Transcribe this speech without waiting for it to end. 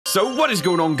So what is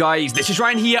going on, guys? This is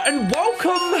Ryan here, and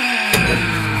welcome.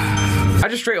 I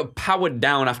just straight up powered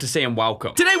down after saying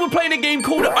welcome. Today we're playing a game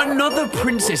called Another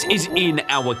Princess is in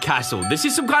Our Castle. This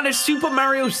is some kind of Super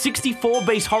Mario 64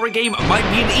 based horror game. It might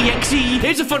be an EXE.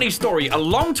 Here's a funny story. A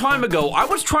long time ago, I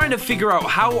was trying to figure out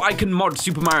how I can mod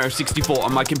Super Mario 64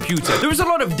 on my computer. There was a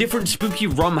lot of different spooky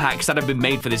ROM hacks that have been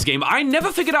made for this game. I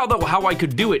never figured out though how I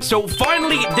could do it. So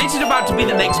finally, this is about to be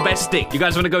the next best thing. You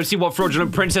guys want to go see what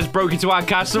fraudulent princess broke into our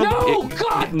castle? No,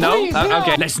 God, no? Please, no.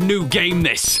 Okay, let's new game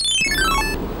this.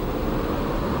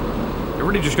 You're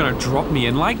really just gonna drop me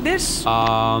in like this?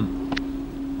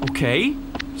 Okay.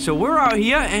 So we're out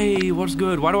here. Hey, what's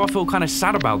good? Why do I feel kind of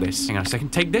sad about this? Hang on a second.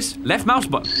 Take this. Left mouse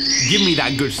button. Give me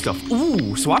that good stuff.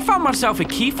 Ooh, so I found myself a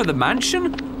key for the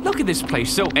mansion. Look at this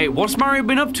place. So, hey, what's Mario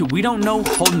been up to? We don't know.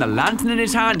 Holding the lantern in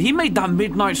his hand. He made that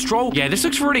midnight stroll. Yeah, this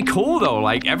looks really cool, though.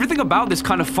 Like, everything about this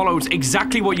kind of follows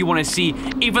exactly what you want to see.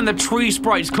 Even the tree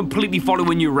sprites completely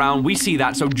following you around. We see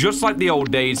that. So, just like the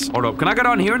old days. Hold up. Can I go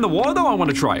down here in the water, though? I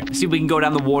want to try. Let's see if we can go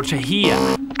down the water here.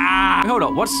 Ah, hold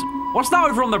up. What's that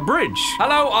over on the bridge?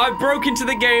 Hello, I broke into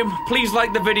the game. Please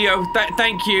like the video.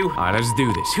 Thank you. All right, let's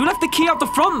do this. Who left the key out the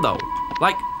front, though?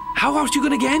 Like, how else you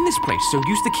gonna get in this place? So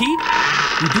use the key.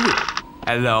 You do it.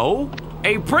 Hello?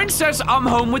 Hey, princess, I'm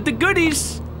home with the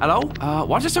goodies. Hello?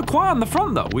 Why is it so quiet on the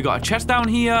front, though? We got a chest down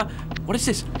here. What is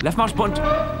this? Left mouse button.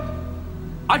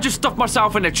 I just stuffed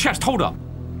myself in a chest. Hold up.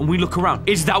 And we look around.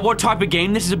 Is that what type of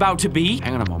game this is about to be?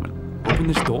 Hang on a moment. Open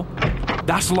this door.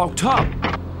 That's locked up.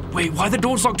 Wait, why the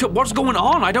door's locked up? What's going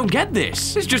on? I don't get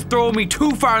this. This just throwing me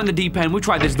too far in the deep end. We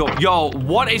tried this door. Yo,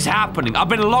 what is happening? I've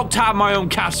been locked out of my own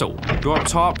castle. Door up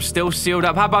top, still sealed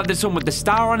up. How about this one with the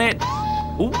star on it?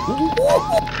 Ooh.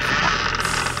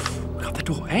 Got the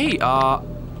door. Hey,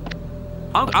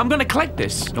 I'm gonna collect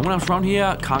this. No one else around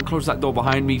here. Can't close that door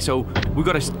behind me, so we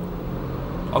gotta...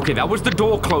 Okay, that was the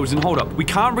door closing. Hold up. We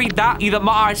can't read that. Either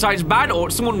my eyesight's bad or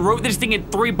someone wrote this thing in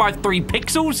 3x3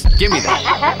 pixels. Give me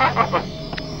that.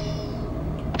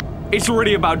 It's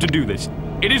already about to do this.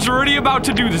 It is already about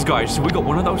to do this, guys. So we got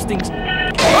one of those things.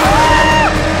 What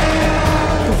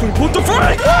the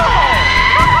frick? Hey,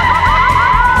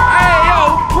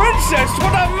 yo, princess,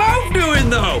 what that mouth doing,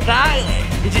 though?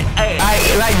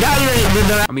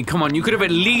 I mean, come on, you could have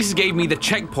at least gave me the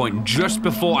checkpoint just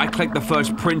before I clicked the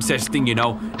first princess thing, you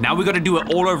know? Now we gotta do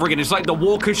it all over again. It's like the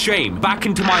walk of shame. Back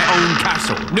into my own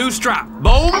castle. New strap.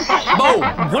 Boom. Boom.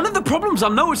 One of the problems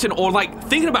I'm noticing, or like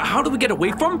thinking about how do we get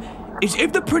away from, is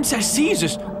if the princess sees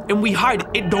us and we hide,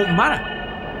 it don't matter.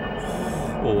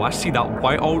 Oh, I see that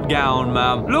white old gown,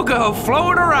 ma'am. Look at her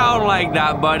floating around like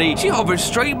that, buddy. She hovered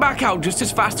straight back out just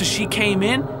as fast as she came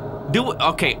in. Do it.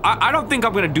 Okay, I don't think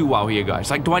I'm gonna do well here,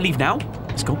 guys. Like, do I leave now?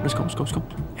 Let's go.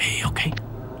 Hey, okay.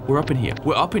 We're up in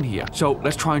here. So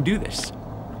let's try and do this.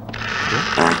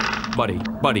 Buddy,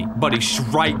 she's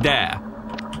right there.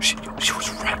 She was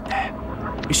right there.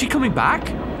 Is she coming back?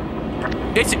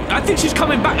 I think she's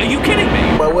coming back. Are you kidding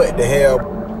me? But what the hell?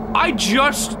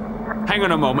 Hang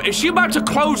on a moment. Is she about to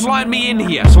clothesline me in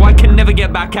here so I can never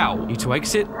get back out? Need to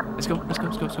exit. Let's go.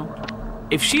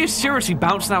 If she is seriously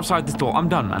bouncing outside this door, I'm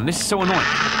done, man. This is so annoying.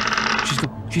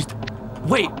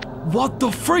 Wait, what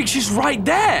the freak? She's right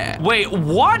there. Wait,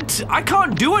 what? I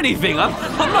can't do anything.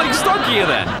 I'm like stuck here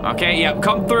then. Okay, yep,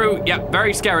 come through. Yep,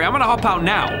 very scary. I'm gonna hop out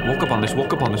now. Walk up on this. What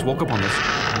the heck?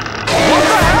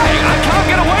 I can't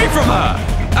get away from her.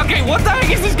 Okay, what the heck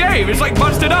is this game? It's like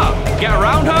busted up. Get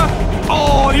around her.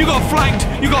 Oh, you got flanked.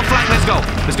 Let's go.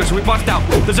 So we bust out.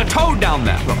 There's a toad down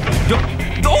there.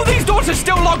 All these doors are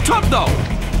still locked up, though.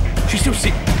 She's still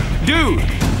Dude,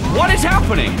 what is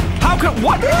happening? How do you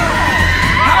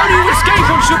escape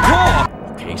once you're caught?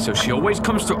 Okay, so she always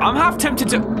comes through. I'm half tempted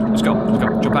to... Let's go.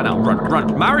 Jump out now.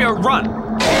 Run. Mario, run.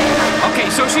 Okay,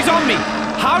 so she's on me.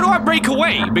 How do I break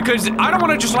away? Because I don't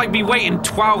want to just, like, be waiting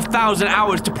 12,000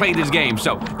 hours to play this game.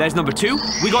 So, there's number 2.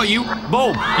 We got you.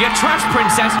 Boom. You're trash,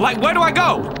 princess. Like, where do I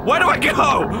go?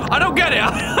 I don't get it.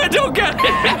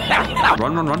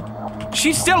 Run.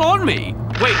 She's still on me.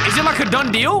 Wait, is it like a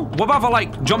done deal? What about if I,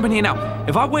 like, jump in here now?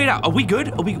 If I wait out, are we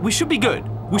good? We should be good.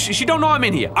 She don't know I'm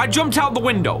in here. I jumped out the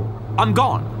window. I'm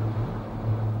gone.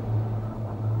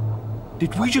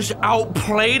 Did we just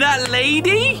outplay that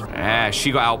lady? Yeah,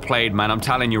 she got outplayed, man. I'm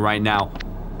telling you right now.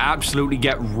 Absolutely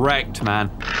get wrecked,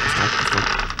 man. Let's go.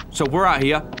 So we're out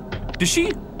here. Does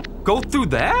she go through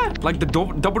there? Like the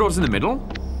double doors in the middle?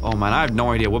 Oh, man, I have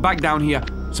no idea. We're back down here.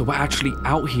 So we're actually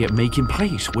out here making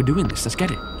plays. We're doing this. Let's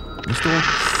get it. This door.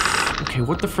 Okay,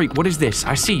 what the freak? What is this?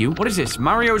 I see you. What is this?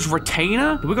 Mario's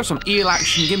retainer? We got some eel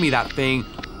action. Give me that thing.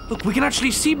 Look, we can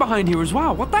actually see behind here as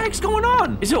well. What the heck's going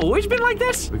on? Has it always been like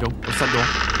this? Here we go.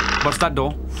 What's that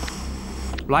door?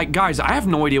 Like, guys, I have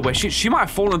no idea where she might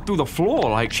have fallen through the floor.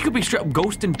 Like, she could be straight up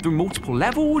ghosting through multiple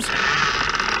levels.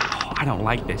 Oh, I don't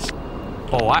like this.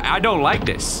 Oh, I don't like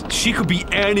this. She could be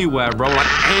anywhere, bro.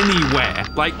 Like, anywhere.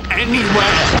 Like,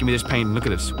 anywhere. Give me this pain. Look at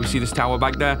this. We see this tower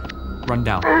back there? Run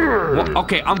down. What?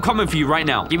 Okay, I'm coming for you right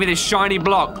now. Give me this shiny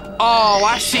block. Oh,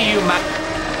 I see you, man.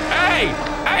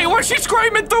 Hey, what's she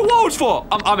screaming through walls for?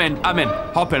 I'm in.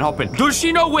 Hop in. Does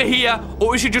she know we're here,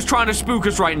 or is she just trying to spook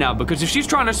us right now? Because if she's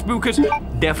trying to spook us,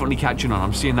 definitely catching on.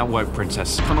 I'm seeing that work,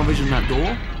 princess. Tunnel vision that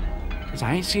door? Because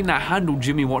I ain't seen that handle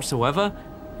Jimmy whatsoever.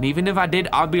 And even if I did,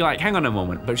 I'd be like, hang on a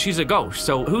moment. But she's a ghost,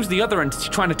 so who's the other entity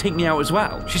trying to take me out as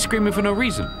well? She's screaming for no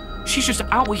reason. She's just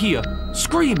out here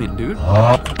screaming, dude.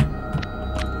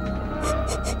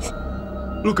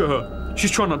 Look at her. She's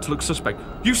trying not to look suspect.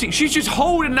 You see, she's just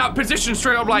holding that position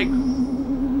straight up like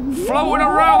floating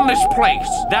around this place.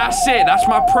 That's it. That's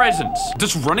my presence.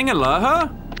 Does running alert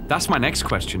her? That's my next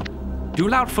question. Do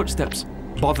loud footsteps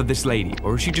bother this lady?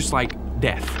 Or is she just like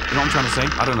deaf? You know what I'm trying to say?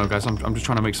 I don't know, guys. I'm just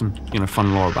trying to make some,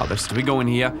 fun lore about this. Do we go in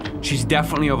here? She's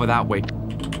definitely over that way.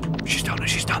 She's down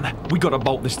there. We gotta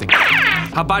bolt this thing.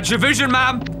 How about your vision,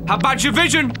 ma'am? How about your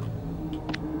vision?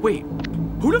 Wait,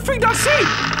 who the freak does see?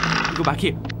 Go back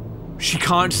here. She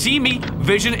can't see me.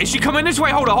 Vision, is she coming this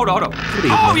way? Hold on.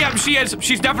 Oh, yeah, she is.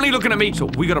 She's definitely looking at me. So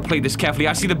we gotta play this carefully.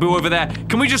 I see the boo over there.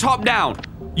 Can we just hop down?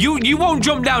 You won't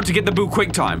jump down to get the boo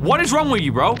quick time. What is wrong with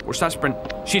you, bro? What's that sprint?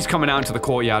 She's coming out into the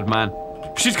courtyard, man.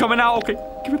 She's coming out, okay.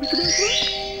 Give it.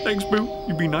 Thanks, boo.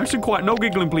 You be nice and quiet. No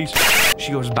giggling, please.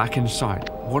 She goes back inside.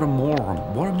 What a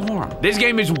moron. This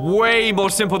game is way more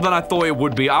simple than I thought it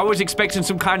would be. I was expecting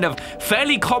some kind of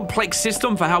fairly complex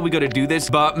system for how we gotta do this,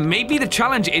 but maybe the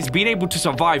challenge is being able to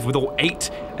survive with all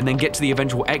 8 and then get to the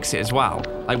eventual exit as well.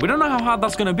 Like, we don't know how hard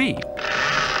that's gonna be.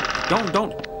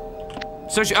 Don't.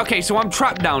 So, okay, so I'm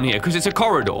trapped down here because it's a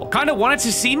corridor. Kind of wanted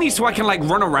to see me so I can, like,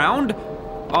 run around.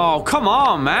 Oh, come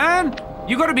on, man.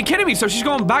 You gotta be kidding me. So she's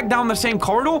going back down the same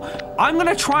corridor? I'm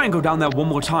gonna try and go down there one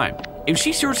more time. If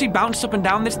she seriously bounced up and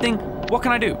down this thing, what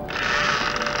can I do?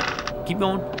 Keep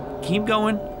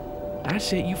going.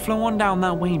 That's it. You flow on down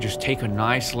that way and just take a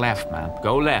nice left, man.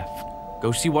 Go left.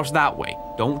 Go see what's that way.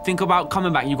 Don't think about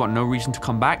coming back. You got no reason to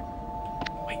come back.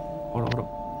 Wait, hold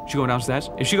on. She going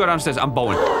downstairs? If she go downstairs, I'm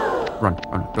bowling. Run.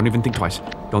 Don't even think twice.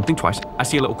 Don't think twice. I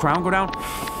see a little crown go down.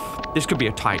 This could be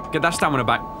a tight. Get that stamina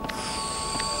back.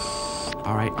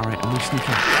 All right, I'm gonna sneak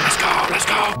in. Let's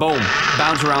go. Boom.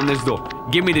 Bounce around this door.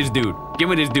 Give me this dude.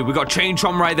 We got Chain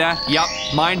Chomp right there. Yup,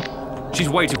 mine. She's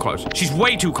way too close.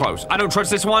 I don't trust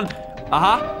this one.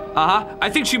 I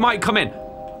think she might come in.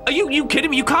 Are you kidding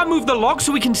me? You can't move the lock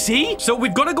so we can see? So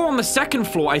we've got to go on the second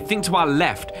floor, I think, to our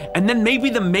left. And then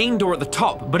maybe the main door at the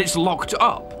top, but it's locked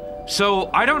up. So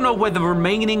I don't know where the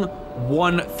remaining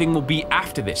one thing will be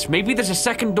after this. Maybe there's a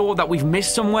second door that we've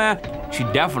missed somewhere. She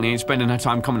definitely ain't spending her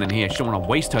time coming in here. She don't want to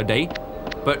waste her day.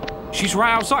 But she's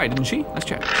right outside, isn't she? Let's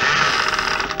check.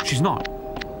 She's not.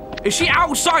 Is she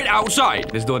outside?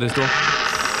 This door.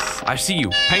 I see you,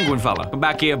 penguin fella. Come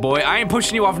back here, boy. I ain't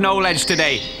pushing you off no ledge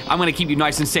today. I'm gonna keep you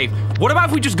nice and safe. What about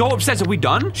if we just go upstairs? Are we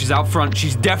done? She's out front.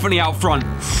 She's definitely out front.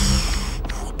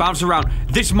 Bounce around.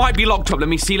 This might be locked up. Let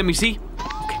me see. Okay.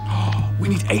 We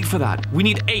need 8 for that.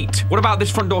 What about this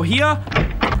front door here?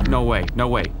 No way.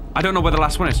 I don't know where the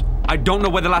last one is.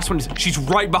 She's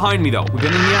right behind me, though. We've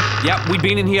been in here? Yep, we've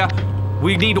been in here.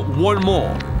 We need one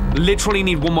more. Literally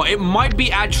need one more. It might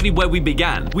be actually where we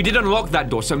began. We did unlock that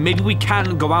door, so maybe we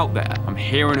can go out there. I'm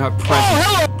hearing her presence.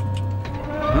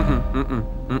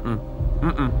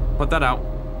 Put that out.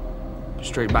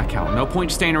 Straight back out. No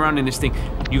point staying around in this thing.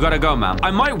 You gotta go, ma'am.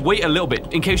 I might wait a little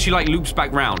bit in case she, like, loops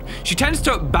back round. She tends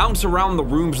to bounce around the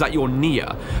rooms that you're near.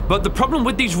 But the problem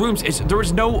with these rooms is there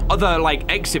is no other, like,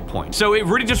 exit point. So it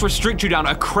really just restricts you down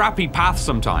a crappy path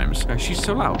sometimes. She's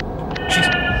so loud.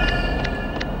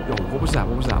 Yo, what was that?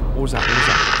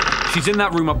 She's in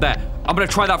that room up there. I'm gonna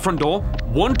try that front door.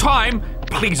 One time.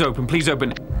 Please open.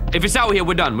 If it's out here,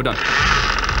 we're done.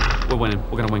 We're winning.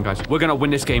 We're gonna win, guys. We're gonna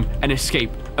win this game and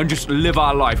escape and just live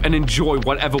our life and enjoy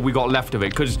whatever we got left of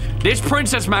it. Because this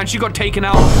princess, man, she got taken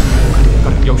out.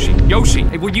 Got it. Yoshi.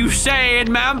 Hey, what you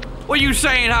saying, ma'am? What you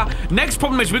saying, huh? Next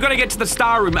problem is we gotta get to the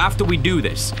star room after we do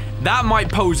this. That might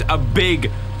pose a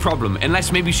big problem.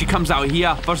 Unless maybe she comes out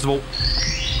here. First of all,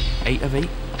 8 of 8.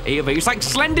 8 of 8. It's like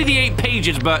Slender the 8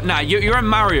 pages, but nah, you're in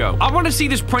Mario. I want to see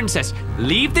this princess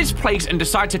leave this place and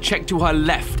decide to check to her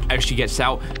left as she gets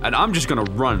out, and I'm just gonna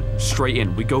run straight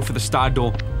in. We go for the star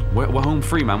door. We're home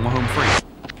free, man. We're home free.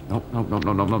 Nope.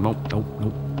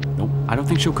 I don't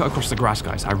think she'll cut across the grass,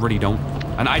 guys. I really don't.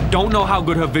 And I don't know how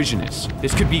good her vision is.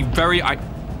 This could be very...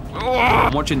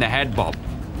 I'm watching the head bob.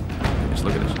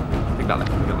 Look at this. Take that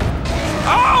left. Give me that left.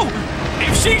 Oh!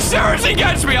 If she seriously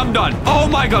gets me, I'm done. Oh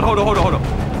my god, hold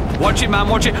on. Watch it, man,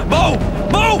 watch it. Boom!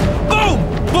 Boom! Boom!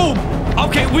 Boom!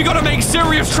 Okay, we gotta make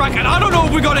serious track, and I don't know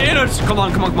if we got it in us. Come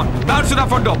on. Bounce to that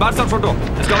front door. Let's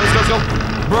go.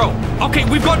 Bro, okay,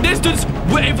 we've got distance.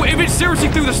 If it's seriously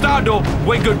through the star door,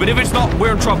 we're good. But if it's not,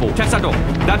 we're in trouble. Test that door.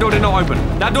 That door did not open.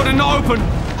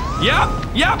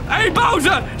 Yep. Hey,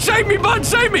 Bowser, save me, bud,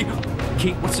 save me.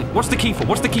 Key. What's the key for?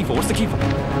 What's the key?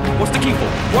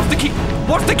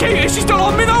 Is she still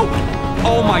on me though?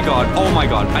 Oh my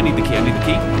god. I need the key.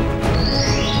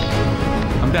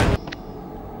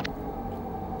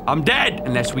 I'm dead.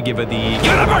 Unless we give her the...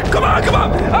 Get up! Come on!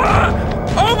 Ah!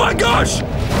 Oh my gosh!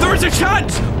 There is a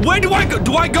chance! Where do I go?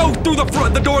 Do I go through the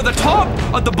door at the top?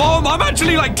 At the bottom? I'm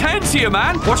actually like tense here,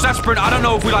 man. Watch that sprint. I don't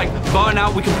know if we like burn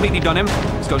out. We completely done him.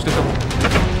 Let's go.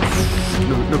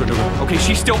 No. Okay,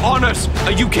 she's still on us.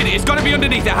 Are you kidding? It's gotta be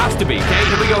underneath. It has to be. Okay,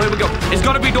 here we go. It's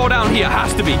gotta be door down here. It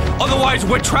has to be. Otherwise,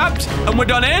 we're trapped and we're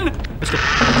done in. Let's go.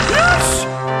 Yes!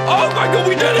 Oh my god,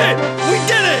 we did it!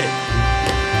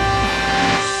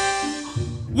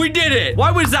 We did it!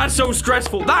 Why was that so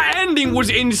stressful? That ending was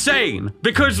insane.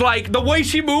 Because, like, the way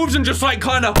she moves and just, like,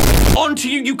 kind of onto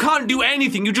you, you can't do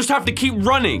anything. You just have to keep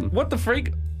running. What the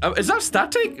freak? Is that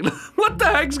static? What the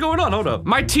heck's going on? Hold up.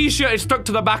 My t-shirt is stuck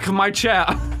to the back of my chair.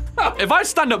 If I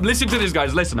stand up, listen to this,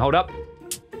 guys. Listen, hold up.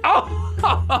 Oh!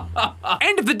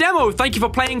 End of the demo. Thank you for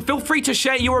playing. Feel free to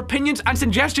share your opinions and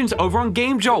suggestions over on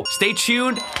Game Jolt. Stay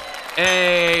tuned.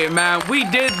 Hey, man, we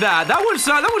did that. That was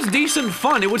decent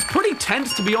fun. It was pretty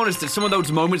tense, to be honest, at some of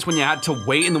those moments when you had to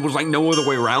wait and there was, like, no other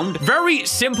way around. Very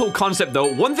simple concept,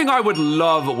 though. One thing I would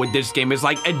love with this game is,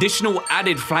 like, additional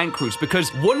added flank routes,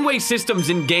 because one-way systems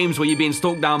in games where you're being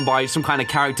stalked down by some kind of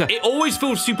character, it always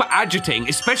feels super agitating,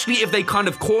 especially if they kind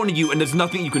of corner you and there's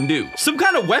nothing you can do. Some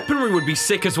kind of weaponry would be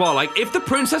sick as well. Like, if the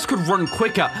princess could run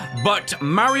quicker, but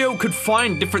Mario could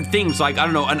find different things, like, I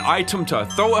don't know, an item to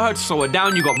throw at her to slow her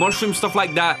down, you got mushrooms, stuff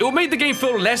like that. It will make the game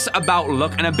feel less about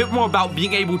luck and a bit more about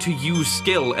being able to use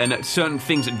skill and certain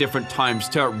things at different times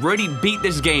to really beat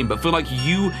this game, but feel like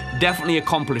you definitely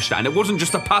accomplished that, and it wasn't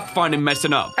just a pathfinding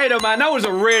messing up. Hey, though, man, that was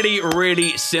a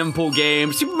really simple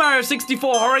game. Super Mario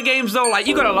 64 horror games, though, like,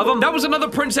 you gotta love them. That was Another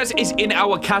Princess is in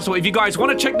Our Castle. If you guys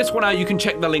want to check this one out, you can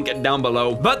check the link down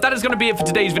below. But that is gonna be it for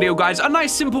today's video, guys. A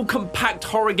nice, simple, compact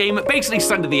horror game, basically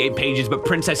standard the 8 pages, but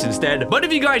princess instead. But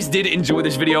if you guys did enjoy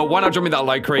this video, why not drop me that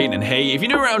like rate? And hey, if you're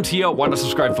new around here, why not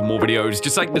subscribe for more videos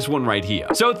just like this one right here?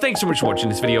 So thanks so much for watching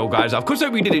this video, guys. Of course, I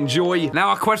hope you did enjoy.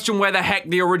 Now, a question: where the heck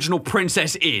the original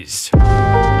princess is?